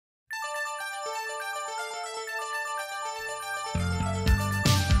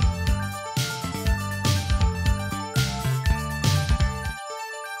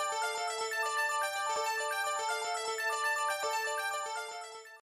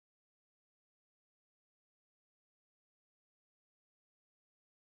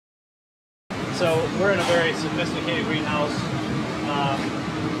So we're in a very sophisticated greenhouse,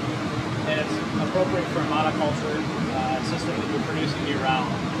 and it's appropriate for a monoculture system that you're producing year-round.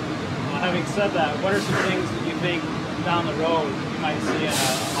 Having said that, what are some things that you think down the road you might see in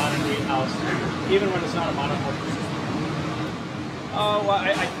a modern greenhouse, even when it's not a monoculture system? Well,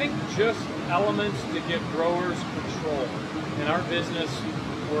 I think just elements to give growers control. In our business,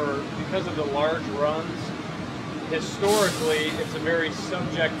 because of the large runs, historically it's a very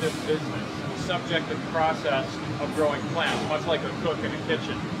subjective business, a subjective process of growing plants, much like a cook in a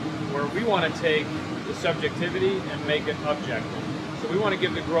kitchen, where we want to take the subjectivity and make it objective. So we want to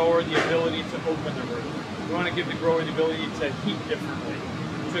give the grower the ability to open the roof. We want to give the grower the ability to heat differently,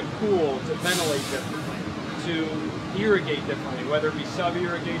 to cool, to ventilate differently, to irrigate differently, whether it be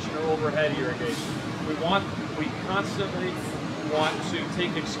sub-irrigation or overhead irrigation. We constantly want to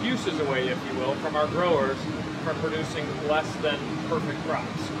take excuses away, if you will, from our growers from producing less than perfect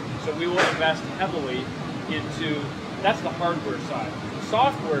crops. So we will invest heavily into, that's the hardware side. The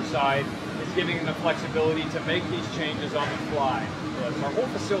software side is giving them the flexibility to make these changes on the fly. Our whole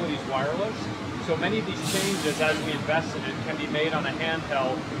facility is wireless, so many of these changes, as we invest in it, can be made on a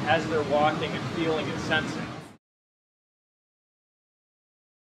handheld as they're walking and feeling and sensing.